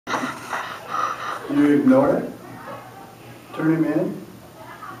You ignore it, turn him in,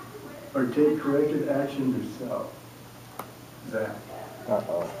 or take corrective action yourself? Zach.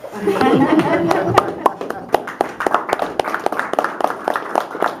 Uh-oh.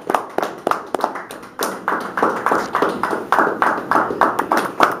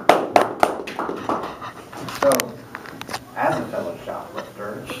 So, as a fellow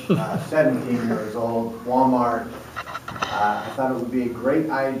shoplifter, 17 years old, Walmart, I thought it would be a great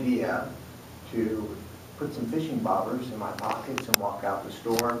idea to put some fishing bobbers in my pockets and walk out the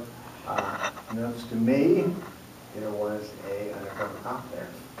store. Notice to me, there was an undercover cop there,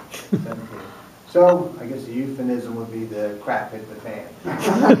 17. So, I guess the euphemism would be the crap hit the fan.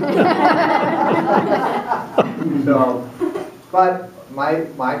 So, but my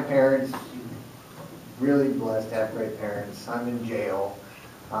parents, really blessed to have great parents. I'm in jail.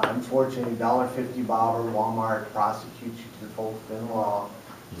 Unfortunately, $1.50 bobber, Walmart prosecutes you to the full extent of the law.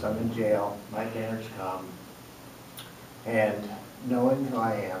 So I'm in jail. My parents come. And knowing who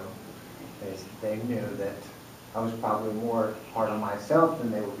I am, they knew that I was probably more hard on myself than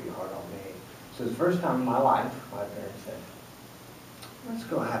they would be hard on me. So the first time in my life, my parents said, let's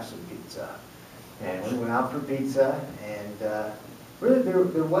go have some pizza. And we went out for pizza, and really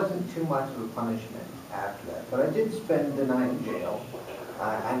there wasn't too much of a punishment after that. But I did spend the night in jail.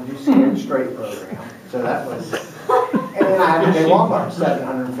 I had to do Scared Straight program. So that was, and then I had to pay Walmart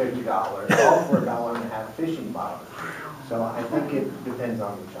 $750, all for $1.50 fishing bobber. So I think it depends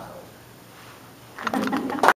on the child.